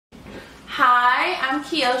I'm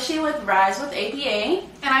Kiyoshi with Rise with ABA.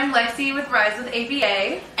 And I'm Lexi with Rise with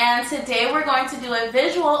ABA. And today we're going to do a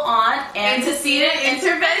visual on Antecedent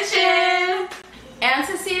Intervention.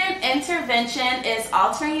 Antecedent intervention is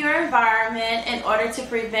altering your environment in order to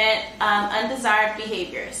prevent undesired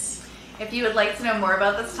behaviors. If you would like to know more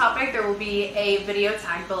about this topic, there will be a video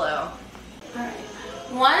tagged below. Alright.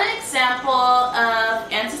 One example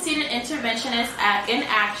of antecedent intervention in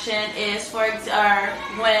action is when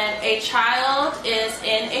a child is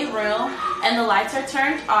in a room and the lights are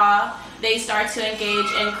turned off, they start to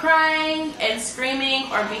engage in crying and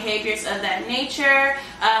screaming or behaviors of that nature.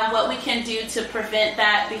 What we can do to prevent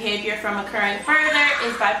that behavior from occurring further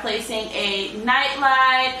is by placing a night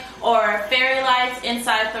light or fairy lights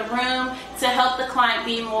inside the room to help the client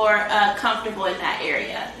be more comfortable in that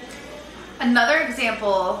area. Another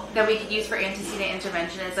example that we could use for antecedent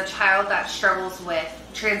intervention is a child that struggles with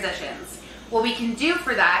transitions. What we can do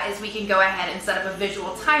for that is we can go ahead and set up a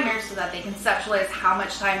visual timer so that they conceptualize how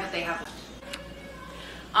much time that they have.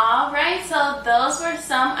 Alright, so those were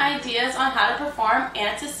some ideas on how to perform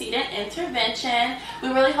antecedent intervention. We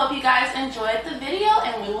really hope you guys enjoyed the video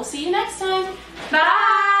and we will see you next time.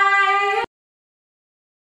 Bye!